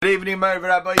Good evening, Merv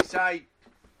Rabbi Isai.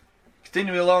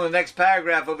 Continuing along the next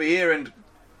paragraph over here in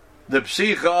the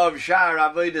Psicha of Sha'ar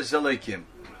Avodas Elikim.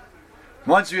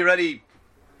 Once we already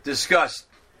discussed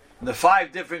the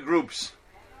five different groups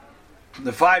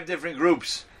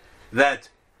that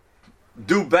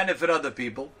do benefit other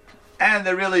people, and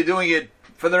they're really doing it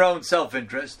for their own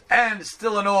self-interest, and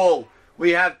still in all,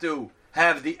 we have to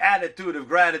have the attitude of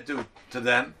gratitude to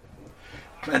them.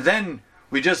 And then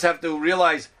we just have to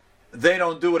realize they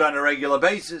don't do it on a regular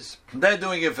basis. They're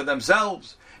doing it for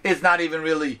themselves. It's not even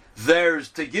really theirs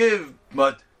to give,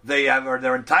 but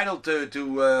they're entitled to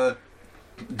do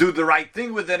the right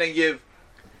thing with it and give.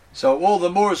 So all the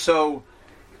more so,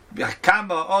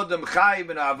 constantly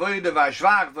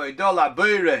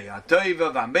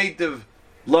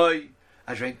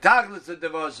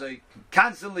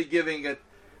giving it,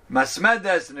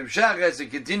 masmedes and imsheches,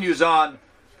 it continues on.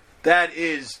 That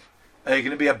is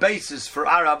going to be a basis for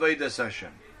our avodas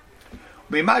Hashem.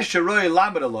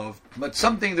 But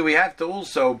something that we have to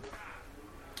also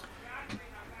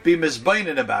be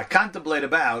misbeinin about, contemplate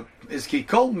about, is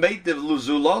kikol meitiv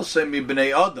luzulose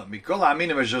mibnei adam mikol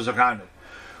aminim eshozacharnu.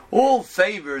 All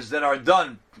favors that are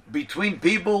done between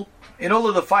people in all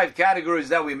of the five categories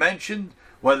that we mentioned,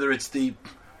 whether it's the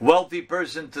wealthy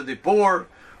person to the poor,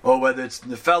 or whether it's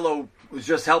the fellow who's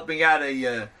just helping out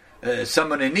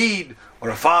someone in need, or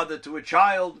a father to a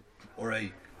child, or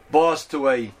a boss to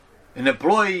an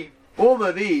employee, all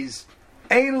of these,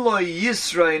 there's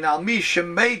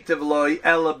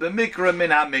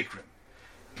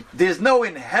no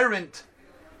inherent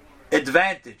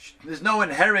advantage, there's no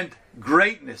inherent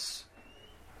greatness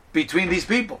between these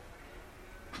people.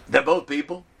 They're both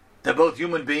people, they're both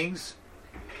human beings.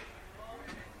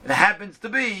 It happens to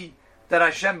be that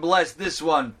Hashem blessed this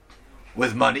one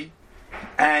with money,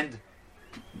 and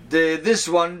this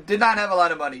one did not have a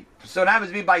lot of money. So it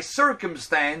happens to be by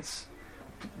circumstance,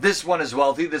 this one is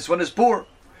wealthy, this one is poor.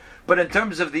 But in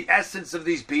terms of the essence of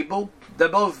these people, they're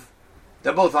both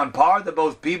on par, they're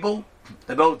both people,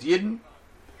 they're both Yidden.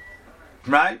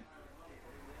 Right?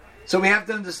 So we have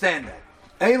to understand that.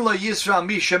 In it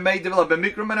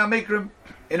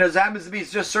happens to be,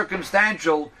 it's just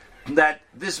circumstantial that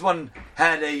this one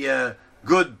had a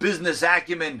good business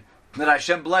acumen that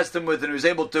Hashem blessed him with, and he was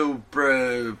able to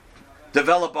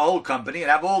develop a whole company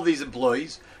and have all these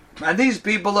employees. And these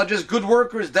people are just good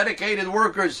workers, dedicated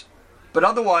workers. But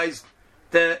otherwise,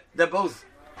 they're both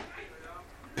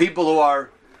people who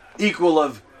are equal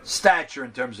of stature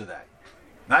in terms of that.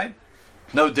 Right?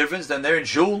 No difference. Then they're in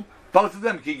shul. Both of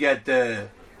them can get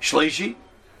shlishi.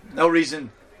 No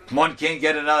reason one can't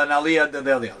get an aliyah than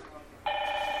the other.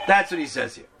 That's what he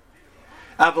says here.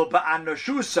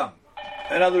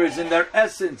 In other words, in their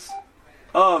essence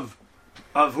of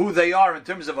who they are in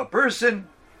terms of a person,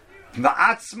 and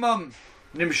as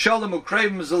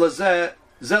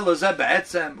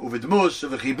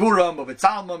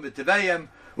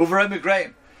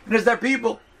they're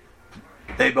people,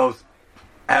 they both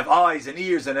have eyes and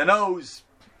ears and a nose,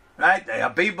 right? They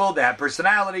have people, they have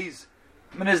personalities.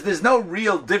 I mean, there's no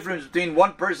real difference between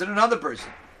one person and another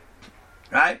person,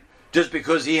 right? Just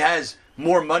because he has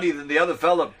more money than the other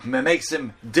fellow, it makes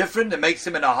him different, it makes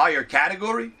him in a higher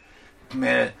category.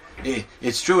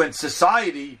 It's true in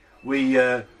society, we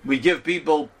give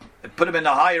people, put them in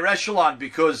a higher echelon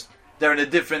because they're in a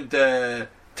different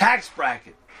tax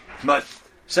bracket. But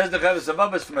says the Chovos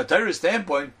HaLevavos, from a Torah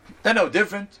standpoint, they're no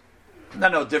different.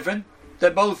 They're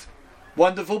both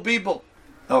wonderful people.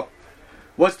 Oh,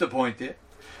 what's the point here?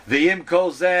 V'im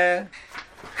kol zeh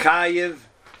chayiv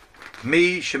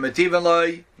mi shemetiven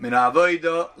loy min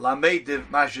ha'avoda lametiv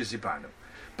mashu siparnu.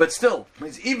 But still,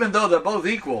 means even though they're both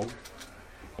equal,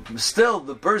 still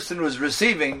the person who's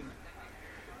receiving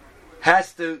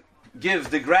has to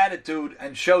give the gratitude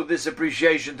and show this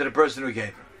appreciation to the person who gave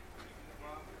him.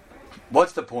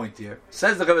 What's the point here?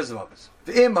 Says the Chovos HaLevavos.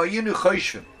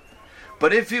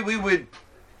 But if we would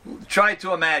try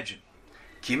to imagine,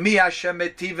 Kimi Hashem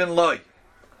metiven loy,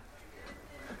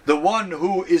 the one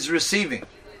who is receiving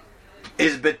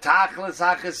is betachlis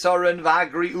hachesoren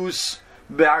v'agrius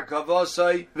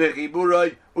be'arkavosai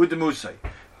v'chiburai u'demusai.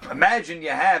 Imagine you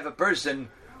have a person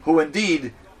who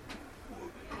indeed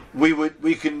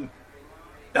we can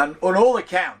on all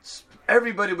accounts,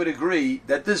 everybody would agree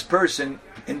that this person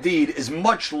indeed is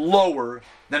much lower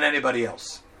than anybody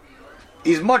else.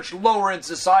 He's much lower in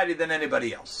society than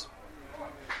anybody else.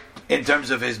 In terms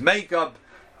of his makeup,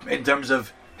 in terms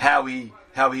of how he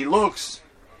looks,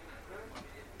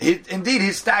 indeed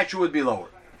his stature would be lower.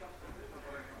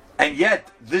 And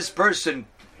yet this person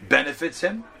benefits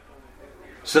him.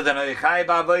 So then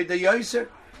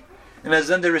And as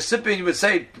then the recipient would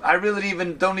say, I really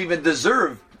don't even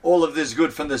deserve all of this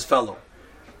good from this fellow.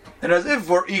 And as if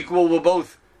we're equal, we're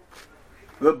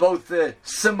both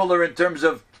similar in terms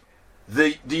of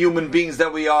the human beings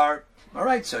that we are. All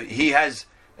right, so he has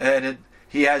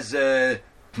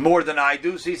more than I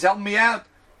do, so he's helping me out.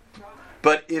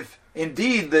 But if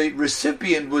indeed the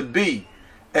recipient would be,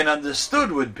 and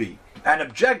understood would be, and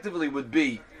objectively would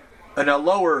be in a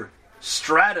lower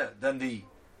strata than the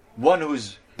one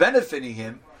who's benefiting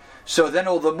him, so then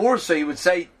all the more so he would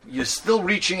say, you're still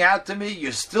reaching out to me,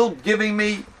 you're still giving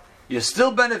me, you're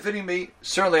still benefiting me,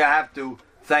 certainly I have to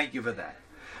thank you for that.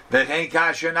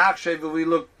 We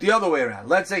look the other way around.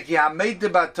 Let's say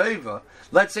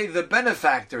the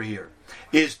benefactor here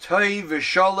is Toiv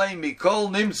V'Sholem Mikol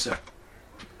Nimsa.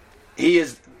 He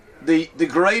is the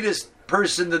greatest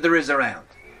person that there is around.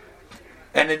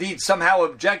 And indeed, somehow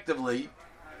objectively,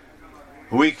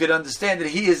 we could understand that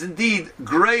he is indeed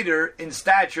greater in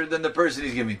stature than the person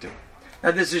he's giving to.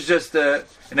 Now this is just an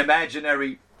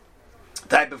imaginary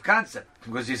type of concept,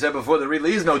 because he said before there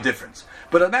really is no difference.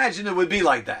 But imagine it would be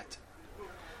like that.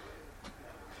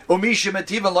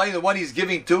 The one he's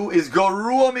giving to is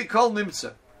Gorua Mikol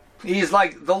Nimsa. He is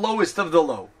like the lowest of the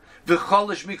low.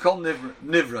 V'cholish Mikol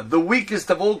Nivra, the weakest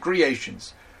of all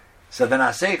creations. So then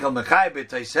Aseichel Mechai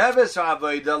B'Taiseves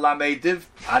Avodah Lameitiv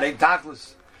Arein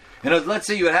Tachlis. Let's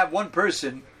say you would have one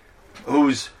person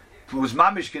who's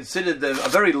mamish considered a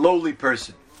very lowly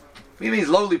person. He means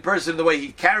lowly person in the way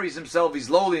he carries himself. He's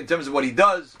lowly in terms of what he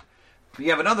does. You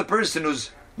have another person who's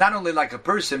not only like a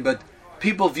person, but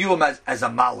people view him as a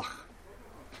malach.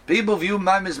 People view him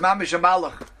as mamish a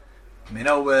malach.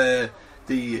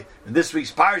 In this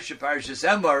week's Parshas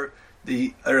Emor,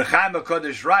 the Rechaim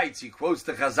HaKodesh writes, he quotes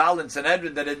the Chazal in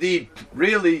Sanhedrin that indeed,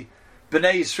 really,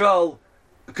 Bnei Yisrael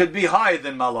could be higher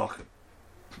than Malachim.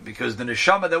 Because the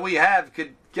neshama that we have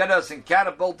could get us and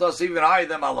catapult us even higher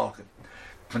than Malachim.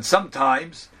 And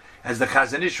sometimes, as the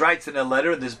Chazon Ish writes in a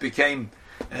letter, this became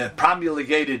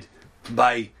promulgated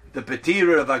by the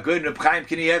Petira of Agoin Reb Chaim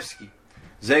Kanievsky,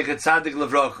 Zeichet Tzadik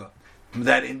Levrocha,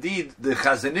 that indeed the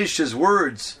Chazon Ish's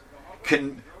words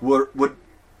would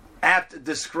apt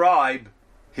describe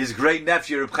his great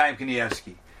nephew Reb Chaim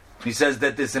Kanievsky. He says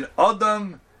that there's an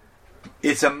Adam,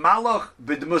 it's a Malach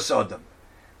b'dmus Adam.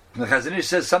 The Chazon Ish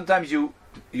says sometimes you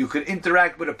could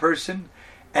interact with a person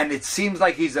and it seems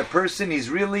like he's a person, he's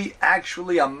really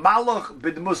actually a Malach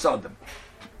b'dmus Adam.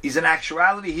 He's in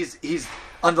actuality, he's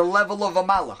on the level of a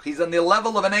Malach. He's on the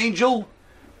level of an angel,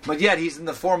 but yet he's in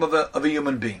the form of a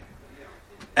human being.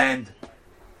 And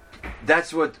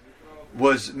that's what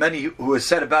was many who has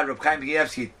said about Reb Chaim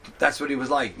Kanievsky. That's what he was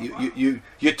like. You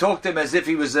talk to him as if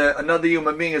he was another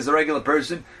human being, as a regular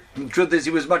person. And the truth is,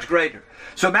 he was much greater.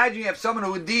 So imagine you have someone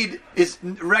who indeed is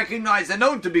recognized and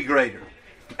known to be greater,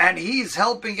 and he's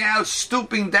helping out,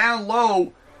 stooping down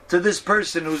low to this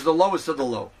person who's the lowest of the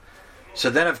low. So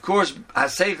then, of course,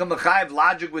 Haseichel Mechayev,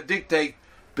 logic would dictate.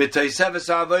 So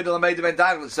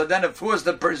then, of course,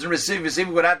 the person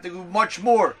receiving would have to do much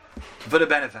more for the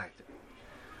benefactor.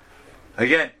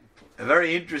 Again, a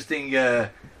very interesting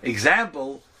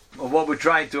example of what we're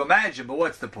trying to imagine, but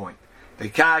what's the point?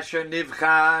 V'kasher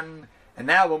nivchan, and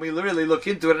now when we really look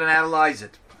into it and analyze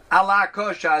it, ala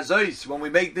kosha azois, when we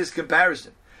make this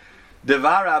comparison,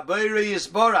 devar abayri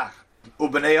yisborach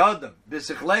ubnei adam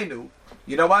b'sichlenu.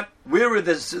 You know what? We're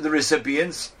the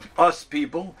recipients, us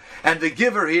people, and the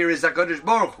giver here is HaKadosh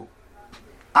Baruch Hu.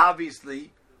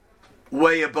 Obviously,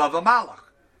 way above a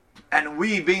malach. And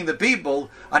we, being the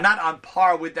people, are not on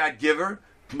par with that giver,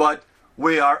 but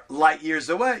we are light years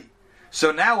away.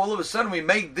 So now, all of a sudden, we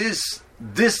make this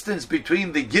distance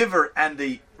between the giver and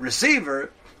the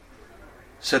receiver,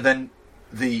 so then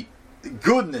the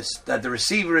goodness that the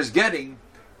receiver is getting,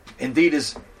 indeed,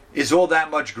 is all that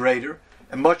much greater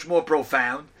and much more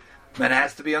profound, and it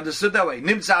has to be understood that way.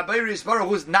 Nimtza Abayris Baruch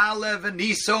Hu's Nalev and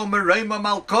Niso Merema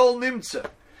Malkol Nimtza.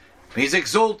 He's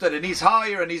exalted and he's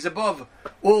higher and he's above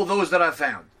all those that are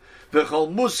found.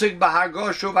 V'chol Musig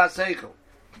Bahagoshu V'Aseichel.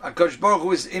 HaKadosh Baruch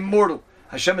Hu is immortal.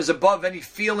 Hashem is above any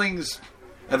feelings,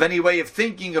 of any way of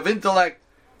thinking, of intellect.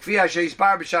 Kfi Hashem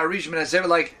Yispar B'Shar Rishon Hasev,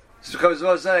 like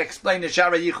Chaim explained in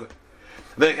Shara Yichud.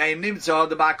 V'chaim Nimtza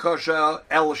the Bakosha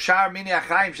El Shar Mini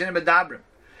Achaim Shenim Medabrim.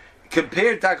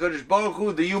 Compared to HaKadosh Baruch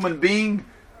Hu, the human being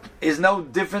is no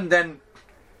different than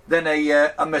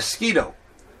a mosquito.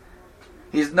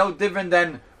 He's no different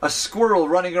than a squirrel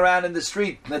running around in the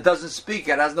street that doesn't speak,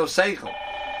 it has no seichel.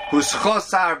 Who's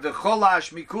chosar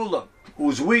v'cholash mikulam,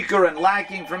 who's weaker and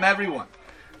lacking from everyone.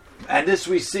 And this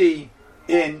we see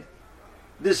in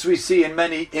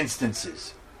many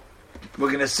instances. We're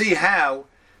going to see how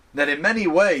that in many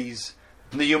ways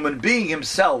the human being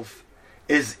himself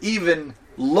is even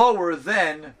lower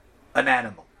than an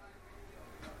animal.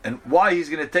 And why he's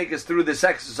going to take us through this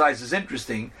exercise is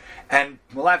interesting, and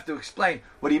we'll have to explain.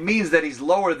 What he means that he's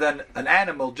lower than an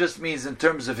animal just means in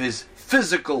terms of his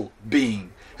physical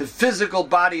being, his physical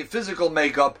body, physical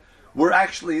makeup. We're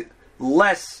actually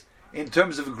less in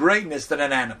terms of greatness than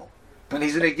an animal. And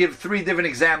he's going to give 3 different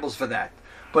examples for that.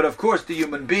 But of course, the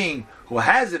human being who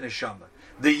has an neshama,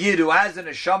 the yid who has an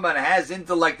neshama and has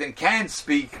intellect and can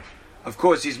speak, of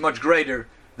course, he's much greater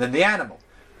than the animal.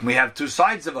 We have 2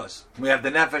 sides of us. We have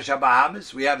the nefesh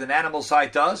habahamis, we have an animal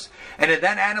side to us, and in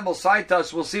that animal side to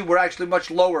us, we'll see we're actually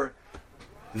much lower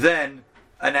than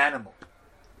an animal.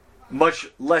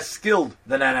 Much less skilled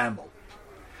than an animal.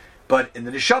 But in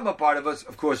the neshama part of us,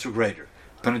 of course, we're greater.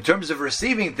 But in terms of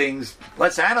receiving things,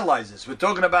 let's analyze this. We're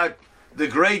talking about the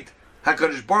great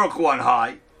HaKadosh Baruch Hu on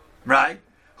high, right?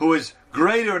 Who is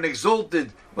greater and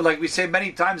exalted, well, like we say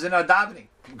many times in our davening,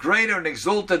 greater and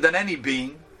exalted than any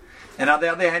being. And on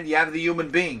the other hand, you have the human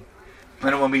being.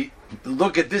 And when we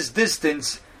look at this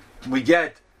distance, we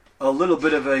get a little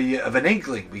bit of an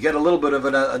inkling. We get a little bit of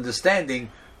an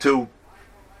understanding to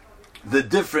the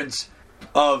difference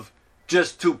of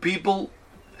just 2 people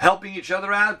helping each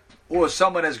other out, or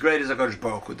someone as great as HaKadosh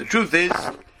Baruch Hu. The truth is,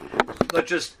 let's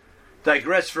just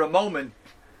digress for a moment,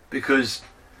 because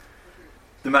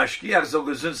the Mashgiach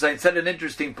Zolgar Zunstein said an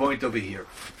interesting point over here.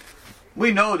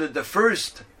 We know that the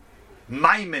first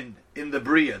Maimon in the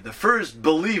Bria, the first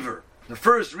believer, the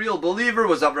first real believer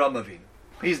was Avraham Avinu.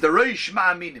 He's the Reish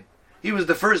Ma'aminim. He was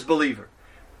the first believer.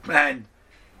 And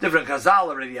different Chazal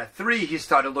already at 3, he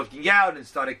started looking out and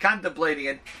started contemplating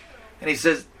it. And he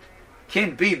says,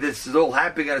 can't be this is all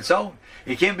happening on its own.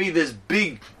 It can't be this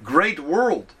big, great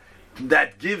world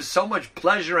that gives so much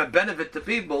pleasure and benefit to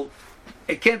people.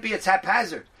 It can't be it's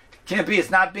haphazard. It can't be it's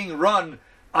not being run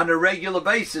on a regular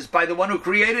basis by the one who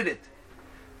created it.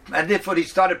 And therefore he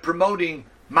started promoting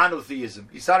monotheism.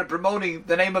 He started promoting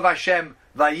the name of Hashem,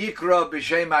 Vayikra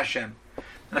B'Shem Hashem.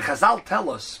 And the Chazal tell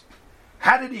us,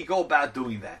 how did he go about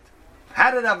doing that?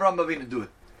 How did Avraham Avinu do it?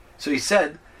 So he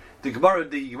said, the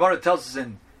Gemara tells us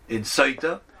in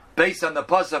Saita, based on the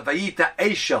pasuk Vayita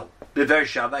Eshel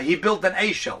B'Vershava, he built an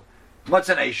Eshel. What's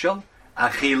an Eshel?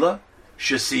 Achila,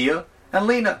 Shasiya, and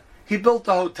Lina. He built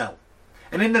a hotel.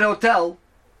 And in the hotel,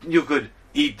 you could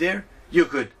eat there, you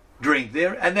could drink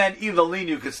there, and then either lean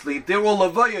you could sleep there, or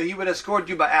Levaya, he would escort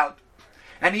you out.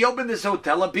 And he opened this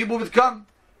hotel and people would come.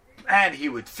 And he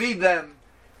would feed them.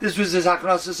 This was his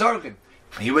Haknas organ.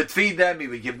 He would feed them, he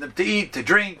would give them to eat, to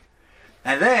drink.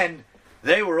 And then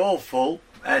they were all full,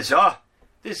 and so,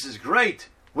 this is great.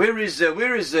 Where is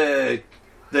the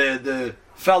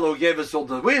fellow who gave us all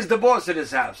the, where's the boss of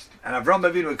this house? And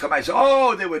Avraham Avinu would come out and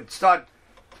say,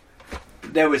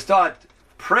 they would start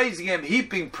praising him,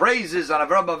 heaping praises on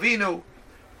Avraham Avinu.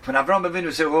 When Avraham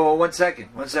Avinu said, "Whoa, one second.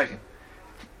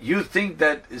 You think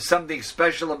that is something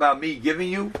special about me giving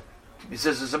you?" He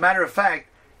says, as a matter of fact,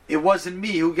 it wasn't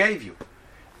me who gave you.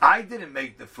 I didn't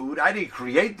make the food. I didn't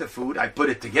create the food. I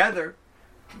put it together,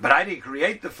 but I didn't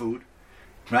create the food,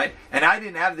 right? And I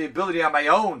didn't have the ability on my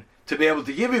own to be able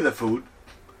to give you the food.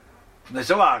 And they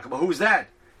say, well, who's that?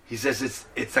 He says, it's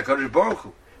HaKadosh Baruch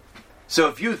Hu. So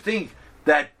if you think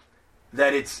that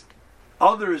it's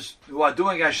others who are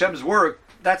doing Hashem's work,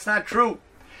 that's not true.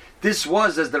 This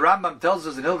was, as the Rambam tells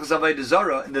us in Hilchos Avodah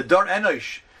Zarah, in the Dor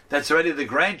Enosh, that's already the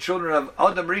grandchildren of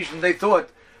Adam Rishon, they thought,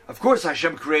 of course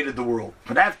Hashem created the world.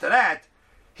 But after that,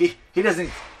 he doesn't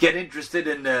get interested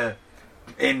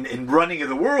in running of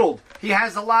the world. He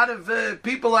has a lot of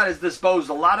people at his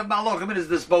disposal, a lot of malachim at his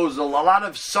disposal, a lot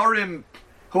of sarim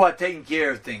who are taking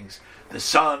care of things. The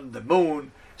sun, the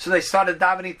moon. So they started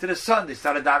davening to the sun, they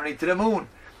started davening to the moon,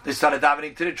 they started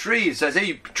davening to the tree. He says,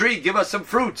 hey, tree, give us some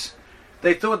fruits.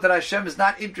 They thought that Hashem is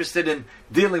not interested in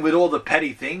dealing with all the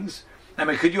petty things. I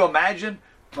mean, could you imagine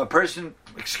a person,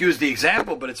 excuse the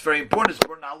example, but it's very important, it's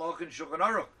important in Halach and Shulchan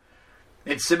Aruch.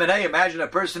 In Simonei, imagine a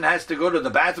person has to go to the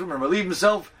bathroom and relieve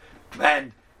himself,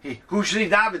 and who should he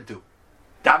daven to?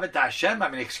 Daven to Hashem? I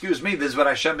mean, excuse me, this is what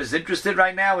Hashem is interested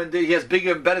right now, and he has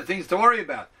bigger and better things to worry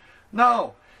about.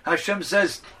 No. Hashem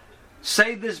says,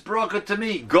 say this bracha to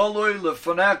me, Goloi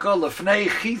lefoneka lefnei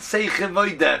chitzei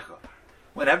chevoidecha.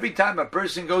 When every time a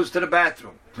person goes to the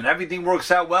bathroom, when everything works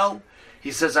out well,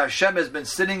 he says Hashem has been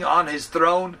sitting on his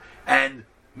throne and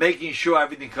making sure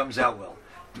everything comes out well.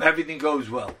 Everything goes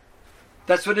well.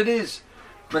 That's what it is.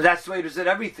 But that's the way it is at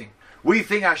everything. We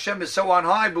think Hashem is so on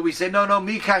high, but we say, no,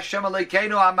 Mik Hashem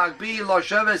Alekeinu HaMagbi Lo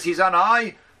Sheves, he's on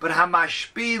high, but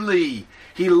HaMashpili,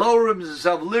 he lowers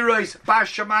himself, Lirois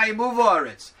Bashamayim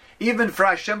Uvaretz. Even for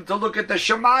Hashem to look at the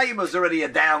Shemayim was already a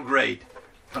downgrade.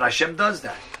 But Hashem does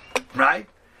that, right?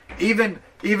 Even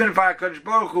for HaKadosh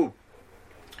Baruch Hu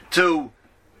to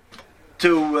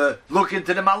look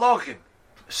into the Malachim,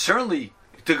 certainly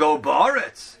to go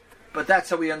Ba'aretz, but that's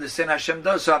how we understand Hashem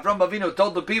does. So Avram Avinu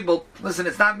told the people, listen,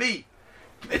 it's not me.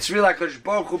 It's real HaKadosh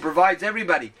Baruch Hu provides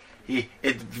everybody.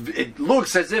 It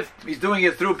looks as if he's doing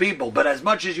it through people, but as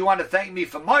much as you want to thank me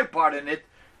for my part in it,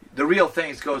 the real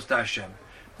thanks goes to Hashem.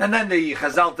 And then the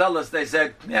Chazal tell us, they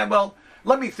said, yeah, well,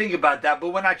 let me think about that,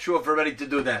 but we're not sure if we're ready to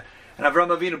do that. And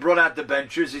Avram Avinu brought out the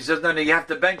benchers. He says, no, you have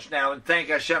to bench now and thank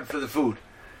Hashem for the food.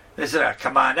 They said, oh,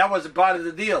 come on, that wasn't part of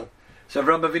the deal. So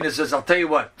Avram Avinu says, I'll tell you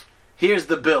what, here's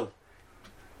the bill.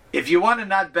 If you want to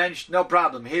not bench, no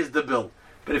problem, here's the bill.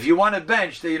 But if you want to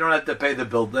bench, then you don't have to pay the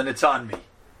bill, then it's on me.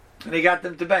 And he got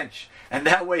them to bench. And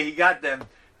that way he got them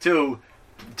to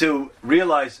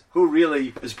realize who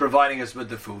really is providing us with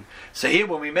the food. So here,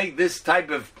 when we make this type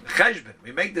of cheshbon,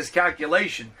 we make this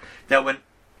calculation that when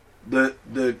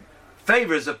the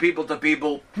favors of people to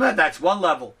people, that's one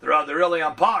level. They're really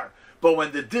on par. But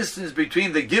when the distance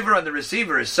between the giver and the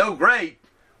receiver is so great,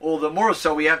 all the more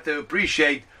so we have to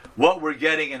appreciate what we're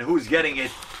getting and who's getting it,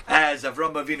 as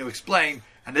Avram Avinu explained.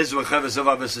 And this is what Chavos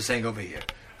Avos is saying over here.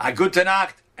 A good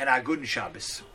Nacht and a good Shabbos.